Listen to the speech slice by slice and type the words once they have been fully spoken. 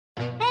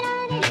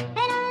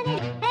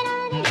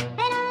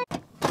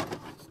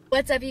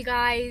What's up, you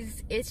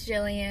guys? It's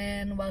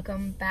Jillian.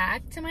 Welcome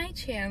back to my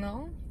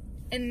channel.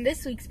 In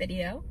this week's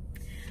video,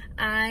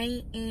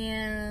 I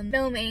am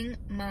filming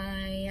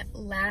my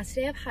last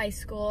day of high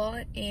school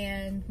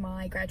and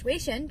my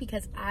graduation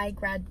because I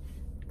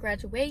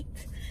graduate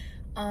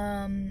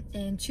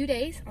in 2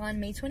 days on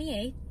May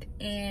 28th.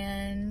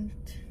 And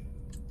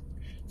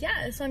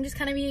yeah, so I'm just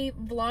kind of be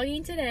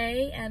vlogging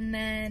today, and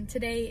then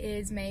today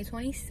is May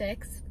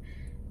 26th.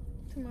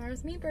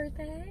 Tomorrow's my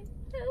birthday.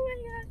 Oh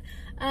my god.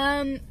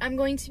 I'm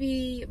going to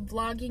be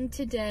vlogging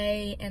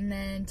today, and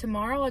then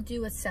tomorrow I'll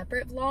do a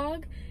separate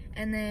vlog,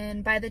 and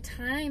then by the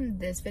time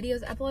this video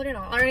is uploaded,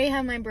 I'll already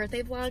have my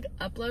birthday vlog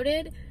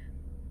uploaded,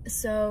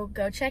 so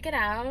go check it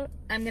out.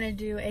 I'm gonna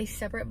do a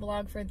separate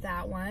vlog for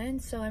that one,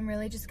 so I'm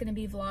really just gonna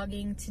be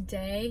vlogging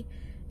today,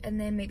 and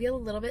then maybe a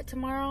little bit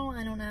tomorrow,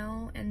 I don't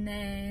know, and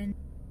then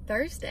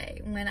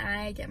Thursday when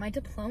I get my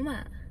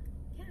diploma.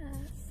 Yeah,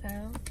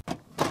 so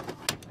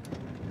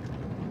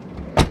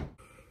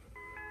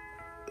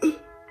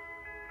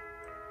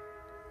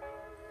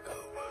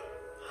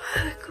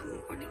good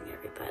morning,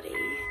 everybody.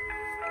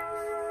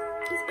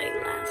 It's my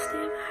last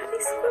day of high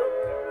school.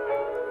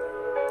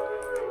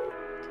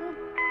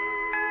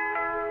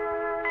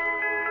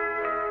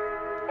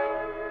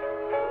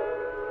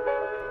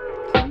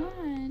 Come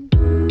on.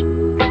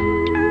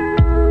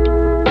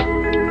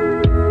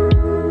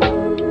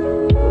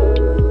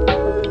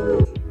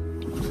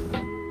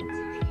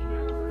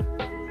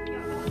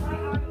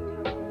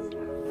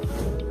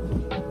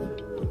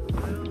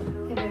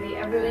 Okay, baby,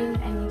 everything, I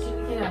need you to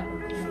get up.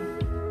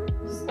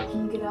 Can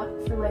you get up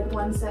for like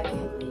 1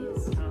 second,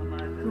 please? Come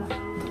on.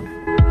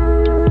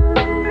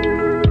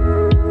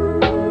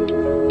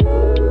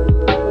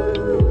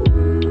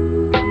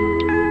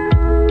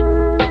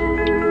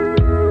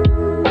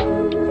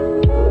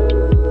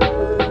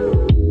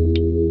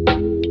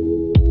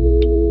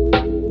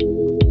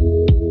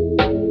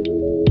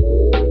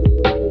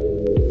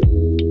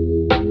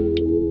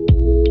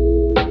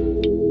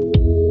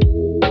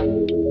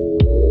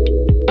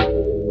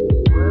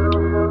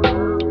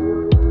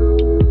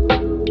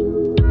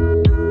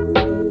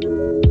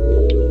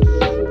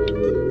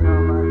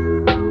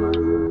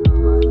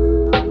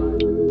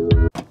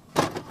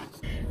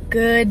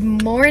 Good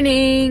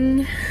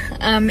morning.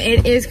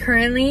 It is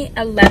currently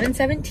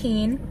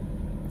 11:17.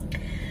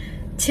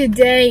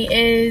 Today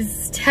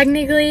is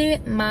technically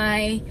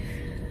my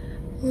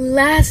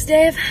last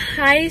day of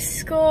high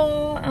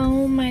school.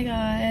 Oh my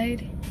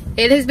god.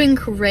 It has been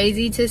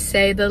crazy to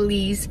say the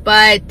least,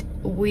 but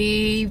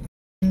we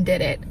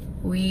did it.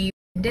 We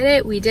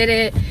did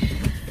it.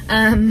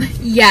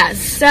 Yeah,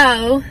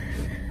 so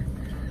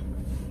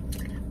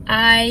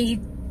I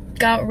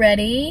got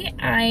ready.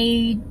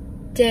 I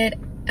did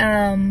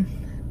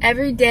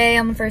every day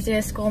on the first day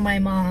of school, my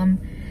mom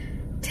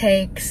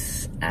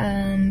takes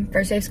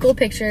first day of school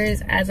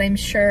pictures, as I'm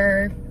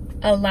sure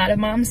a lot of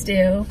moms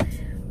do.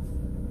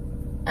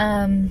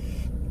 And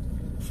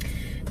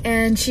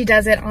she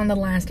does it on the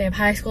last day of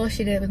high school.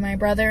 She did it with my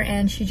brother,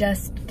 and she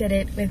just did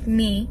it with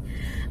me.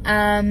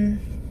 On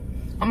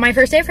my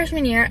first day of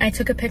freshman year, I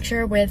took a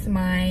picture with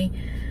my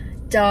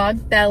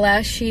dog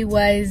Bella. She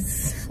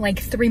was like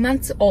 3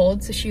 months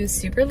old, so she was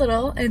super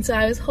little, and so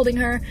I was holding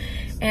her,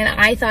 and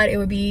I thought it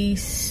would be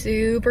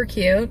super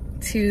cute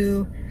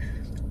to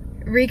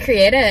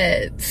recreate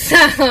it, so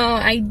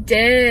I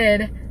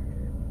did.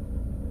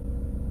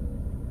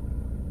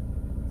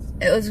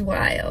 It was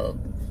wild.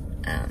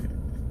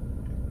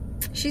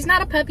 She's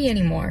not a puppy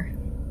anymore,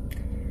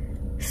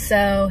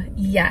 so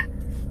yeah.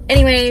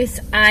 Anyways,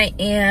 I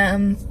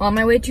am on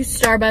my way to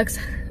Starbucks.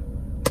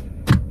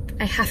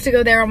 I have to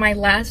go there on my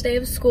last day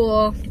of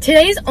school.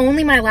 Today's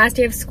only my last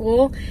day of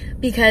school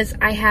because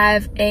I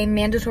have a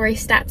mandatory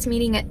stats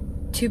meeting at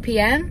 2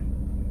 p.m.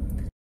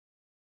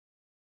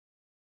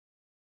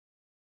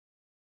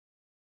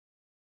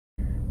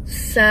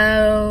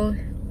 So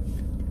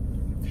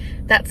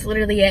that's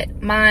literally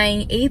it.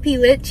 My AP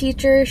Lit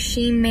teacher,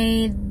 she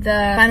made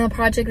the final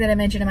project that I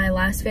mentioned in my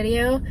last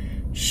video.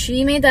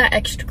 She made that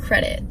extra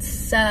credit,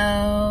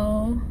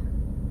 so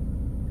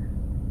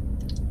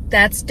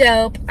that's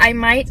dope. I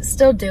might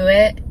still do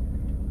it.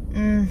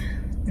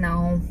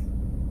 No.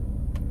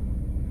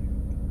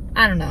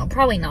 I don't know.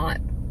 Probably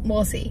not.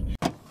 We'll see.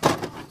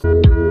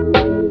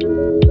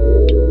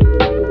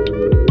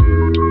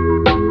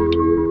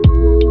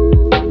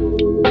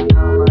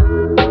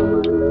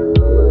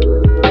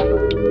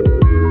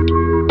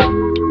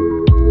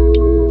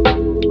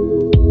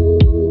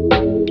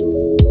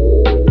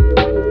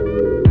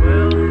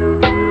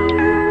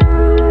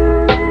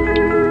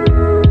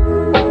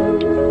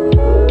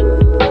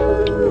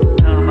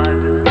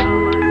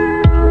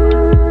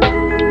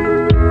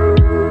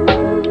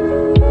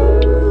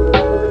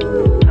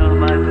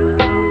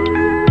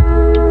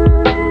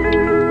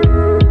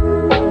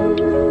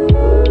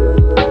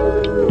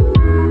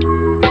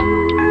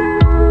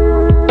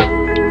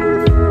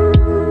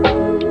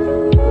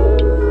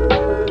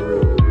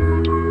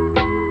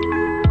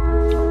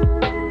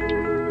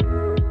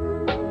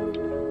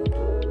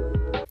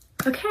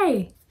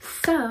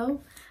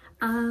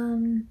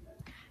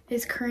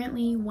 is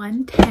currently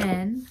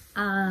 1:10.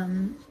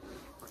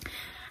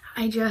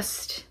 I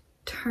just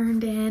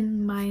turned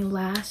in my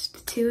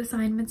last 2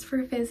 assignments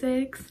for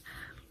physics.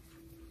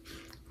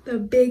 The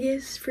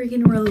biggest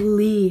freaking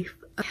relief.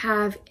 I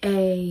have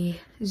a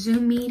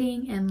Zoom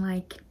meeting in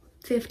like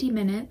 50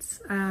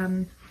 minutes.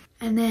 And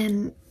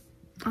then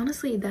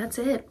honestly, that's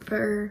it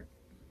for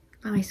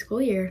my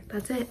school year.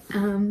 That's it.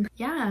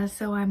 Yeah,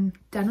 so I'm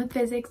done with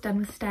physics, done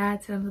with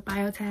stats, done with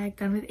biotech,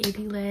 done with AP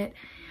Lit.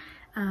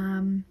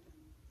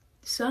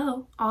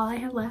 So all I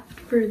have left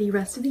for the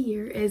rest of the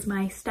year is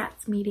my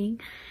stats meeting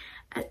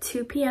at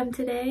 2 p.m.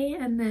 today,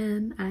 and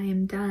then I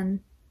am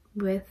done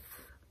with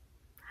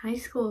high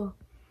school.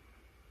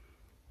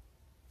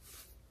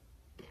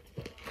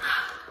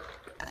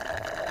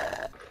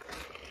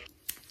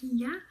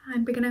 Yeah,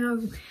 I'm gonna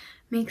go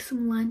make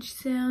some lunch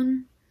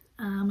soon.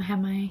 I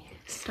have my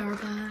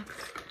Starbucks.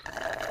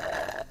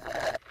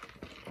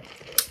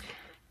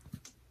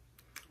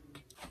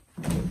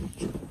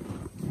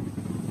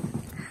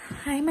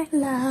 Hi, my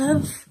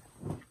love.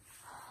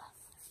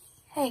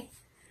 Hey,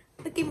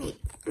 look at me.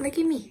 Look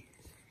at me.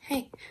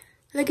 Hey,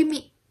 look at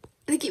me.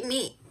 Look at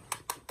me.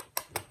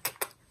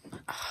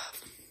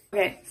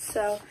 Okay,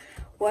 so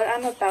what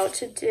I'm about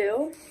to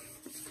do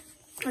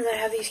is I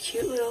have these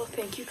cute little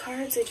thank you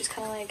cards. They just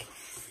kind of like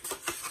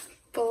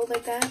fold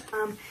like that.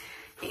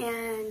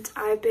 And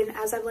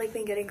as I've like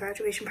been getting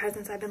graduation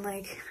presents, I've been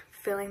like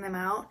filling them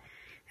out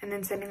and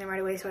then sending them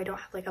right away so I don't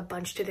have like a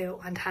bunch to do at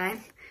one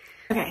time.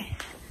 Okay,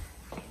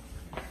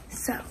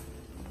 so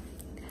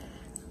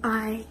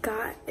I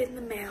got in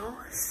the mail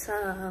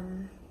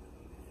some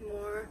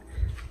more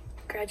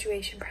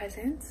graduation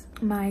presents.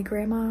 My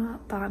grandma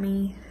bought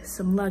me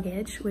some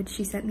luggage, which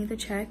she sent me the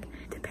check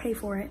to pay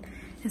for it.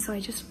 And so I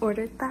just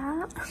ordered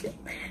that.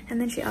 And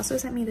then she also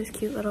sent me this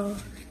cute little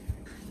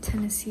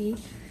Tennessee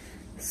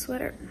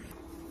sweater.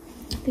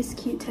 This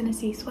cute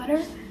Tennessee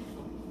sweater.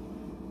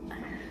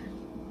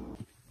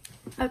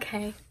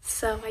 Okay,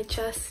 so I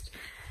just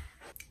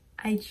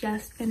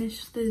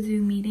finished the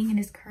Zoom meeting and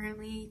it's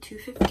currently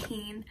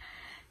 2:15.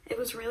 It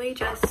was really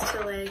just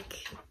to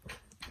like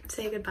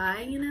say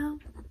goodbye, you know?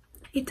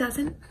 It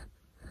doesn't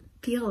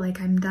feel like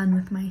I'm done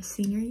with my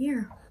senior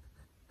year,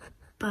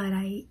 but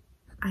I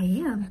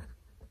am.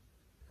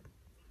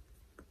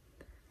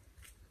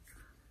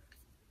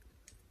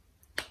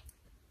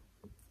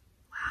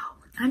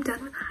 I'm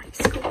done with high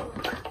school.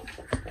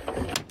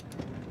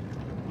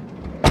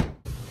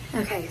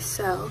 Okay,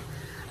 so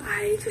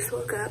I just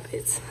woke up.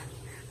 I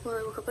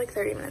woke up like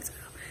 30 minutes ago.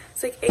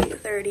 It's like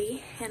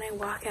 8:30 and I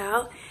walk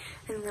out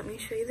and let me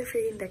show you the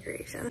freaking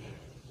decoration.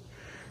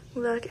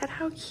 Look at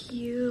how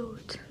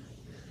cute.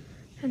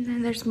 And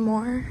then there's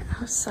more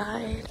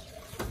outside.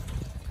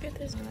 Look at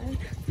this one.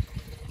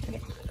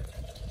 Okay.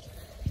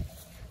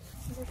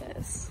 Look at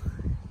this.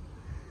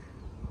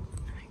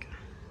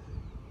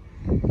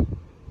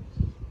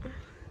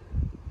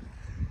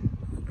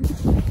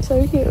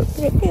 So cute.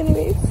 Okay,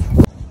 anyways.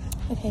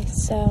 Okay,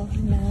 so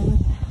now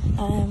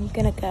I'm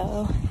gonna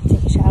go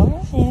take a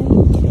shower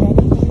and get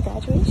ready for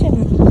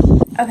graduation.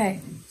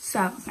 Okay,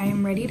 so I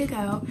am ready to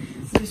go.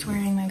 I'm just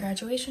wearing my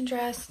graduation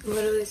dress.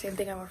 Literally the same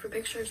thing I wore for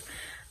pictures.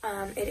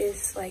 It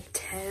is like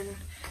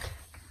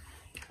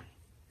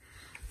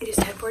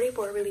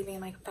 10:44. We're leaving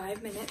in like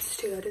 5 minutes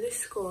to go to this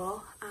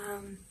school.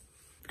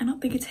 I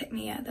don't think it's hit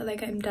me yet that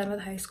like I'm done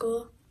with high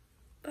school,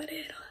 but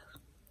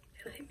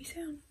it'll hit me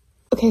soon.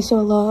 Okay, so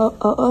hello,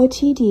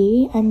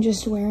 OOTD. I'm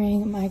just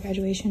wearing my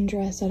graduation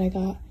dress that I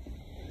got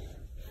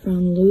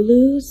from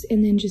Lulu's,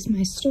 and then just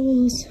my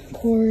stoles,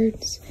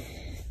 cords,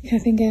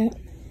 cuffing cap,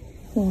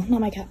 well, not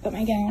my cap, but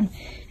my gown,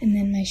 and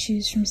then my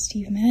shoes from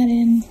Steve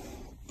Madden,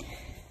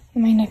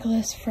 and my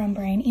necklace from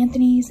Brian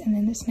Anthony's, and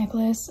then this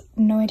necklace,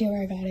 no idea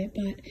where I got it,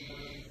 but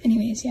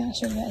anyways, yeah, I'll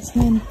show you guys.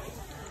 And then,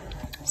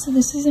 so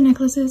this is the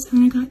necklaces,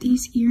 and I got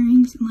these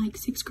earrings in like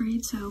 6th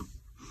grade, so.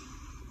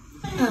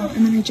 Oh,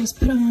 and then I just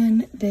put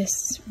on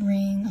this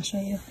ring. I'll show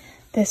you.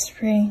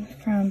 This ring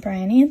from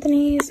Brian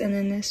Anthony's, and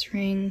then this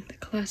ring, the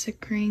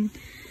classic ring,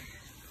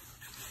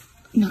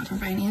 not from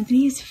Brian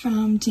Anthony's,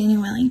 from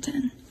Daniel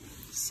Wellington.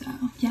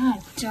 So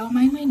yeah, don't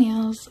mind my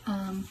nails.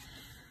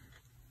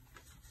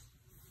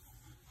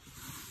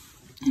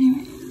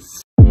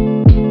 Anyways.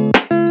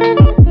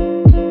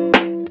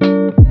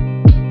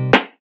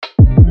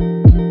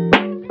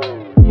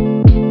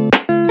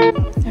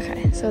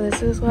 Okay, so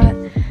this is what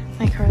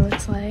my car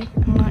looks like.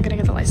 I'm not gonna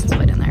get the license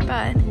plate in there,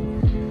 but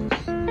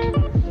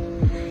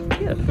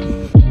cute.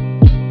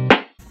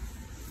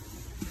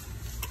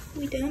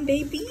 We done,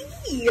 baby.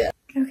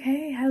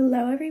 Okay,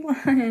 hello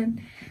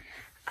everyone.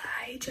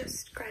 I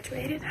just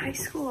graduated high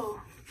school.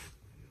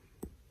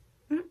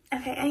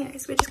 Okay,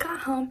 anyways, we just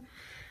got home.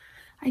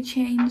 I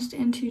changed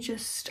into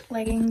just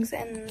leggings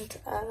and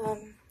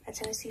a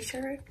Tennessee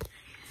shirt.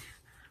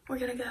 We're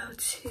gonna go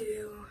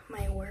to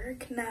my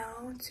work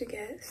now to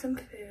get some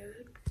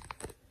food.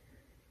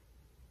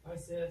 Hi,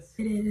 sis.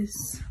 It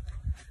is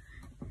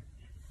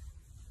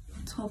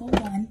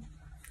 12:01.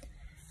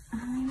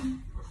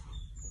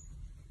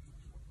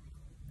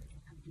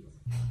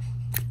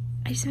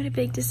 just made a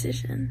big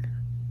decision.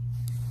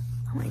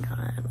 Oh my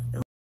god.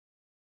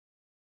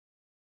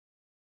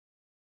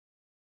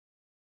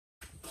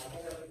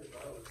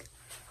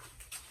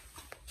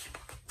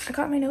 I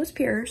got my nose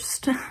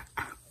pierced.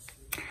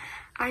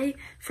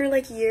 For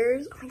like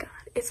years, oh my god,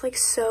 it's like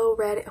so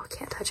red. Oh, I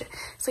can't touch it.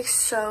 It's like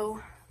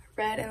so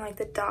red and like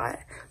the dot.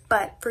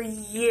 But for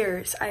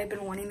years, I have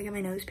been wanting to get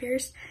my nose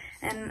pierced.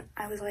 And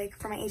I was like,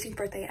 for my 18th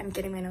birthday, I'm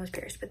getting my nose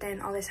pierced. But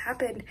then all this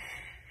happened.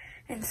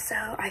 And so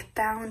I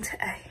found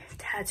a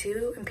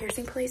tattoo and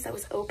piercing place that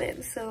was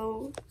open.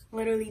 So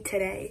literally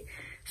today.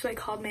 So I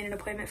called, made an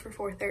appointment for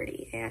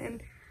 4:30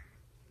 and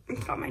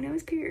got my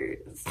nose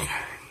pierced.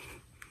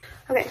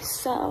 Okay,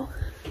 so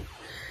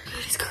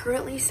it's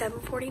currently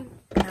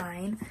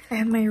 7:49. I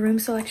have my room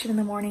selection in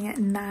the morning at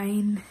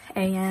 9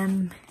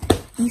 a.m.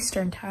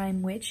 Eastern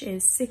time, which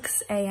is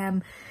 6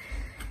 a.m.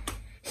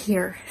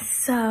 here.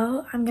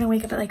 So I'm gonna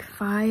wake up at like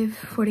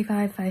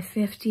 5:45,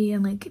 5:50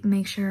 and like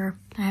make sure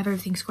I have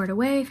everything squared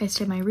away,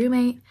 FaceTime my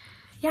roommate.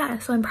 Yeah,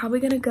 so I'm probably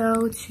gonna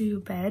go to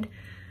bed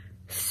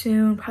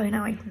soon. Probably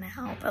not like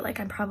now, but like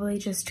I'm probably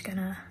just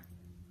gonna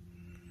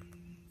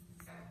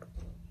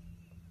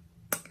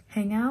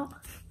hang out,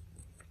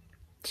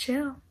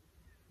 chill.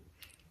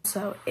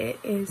 So it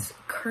is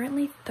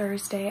currently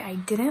Thursday. I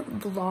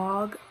didn't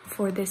vlog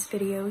for this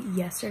video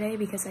yesterday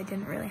because I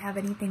didn't really have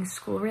anything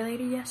school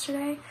related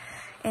yesterday.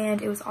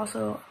 And it was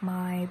also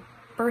my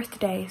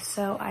birthday,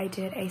 so I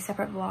did a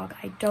separate vlog.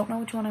 I don't know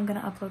which one I'm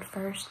gonna upload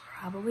first,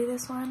 probably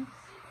this one.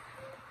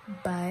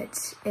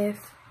 But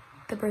if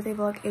the birthday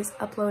vlog is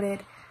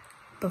uploaded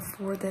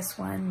before this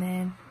one,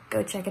 then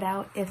go check it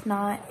out. If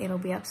not, it'll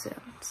be up soon.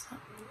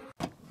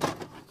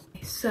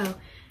 So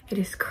it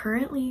is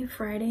currently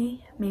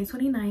Friday, May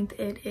 29th.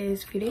 It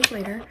is a few days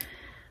later.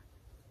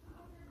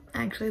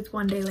 Actually, it's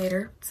one day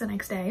later. It's the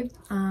next day.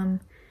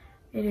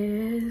 It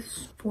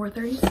is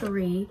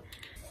 4:33.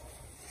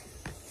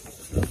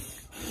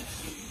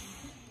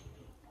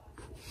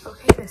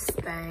 Okay, this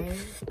thing.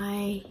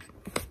 My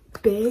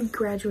big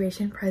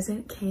graduation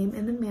present came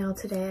in the mail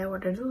today. I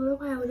ordered it a little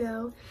while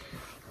ago.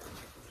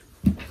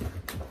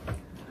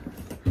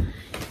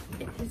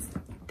 It is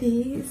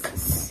these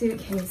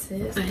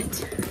suitcases,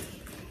 but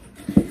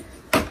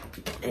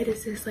it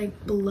is this like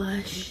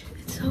blush.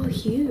 It's so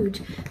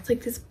huge. It's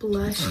like this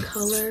blush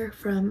color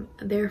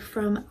they're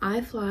from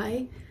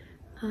iFly.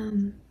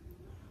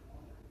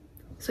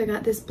 So I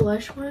got this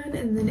blush one,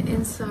 and then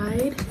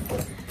inside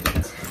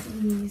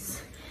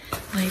these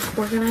like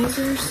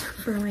organizers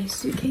for my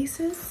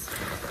suitcases,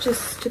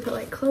 just to put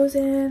like clothes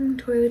in,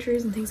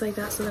 toiletries and things like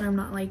that, so that I'm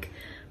not like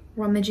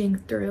rummaging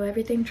through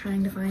everything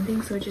trying to find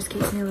things. So it just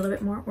keeps me a little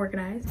bit more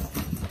organized.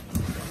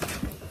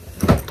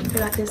 I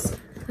got this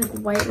like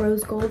white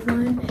rose gold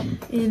one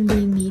in the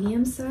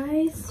medium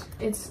size.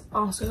 It's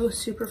also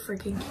super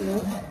freaking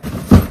cute.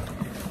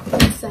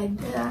 Beside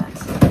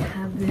that, I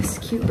have this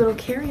cute little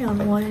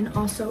carry-on one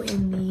also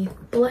in the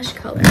blush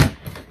color.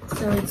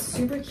 So it's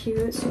super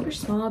cute, super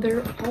small.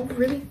 They're all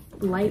really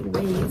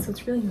lightweight, so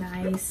it's really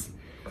nice.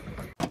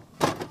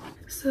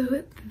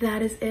 So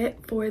that is it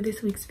for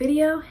this week's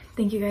video.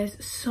 Thank you guys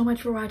so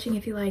much for watching.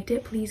 If you liked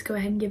it, please go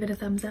ahead and give it a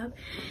thumbs up.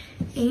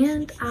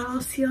 And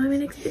I'll see you on my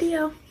next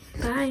video.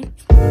 Bye.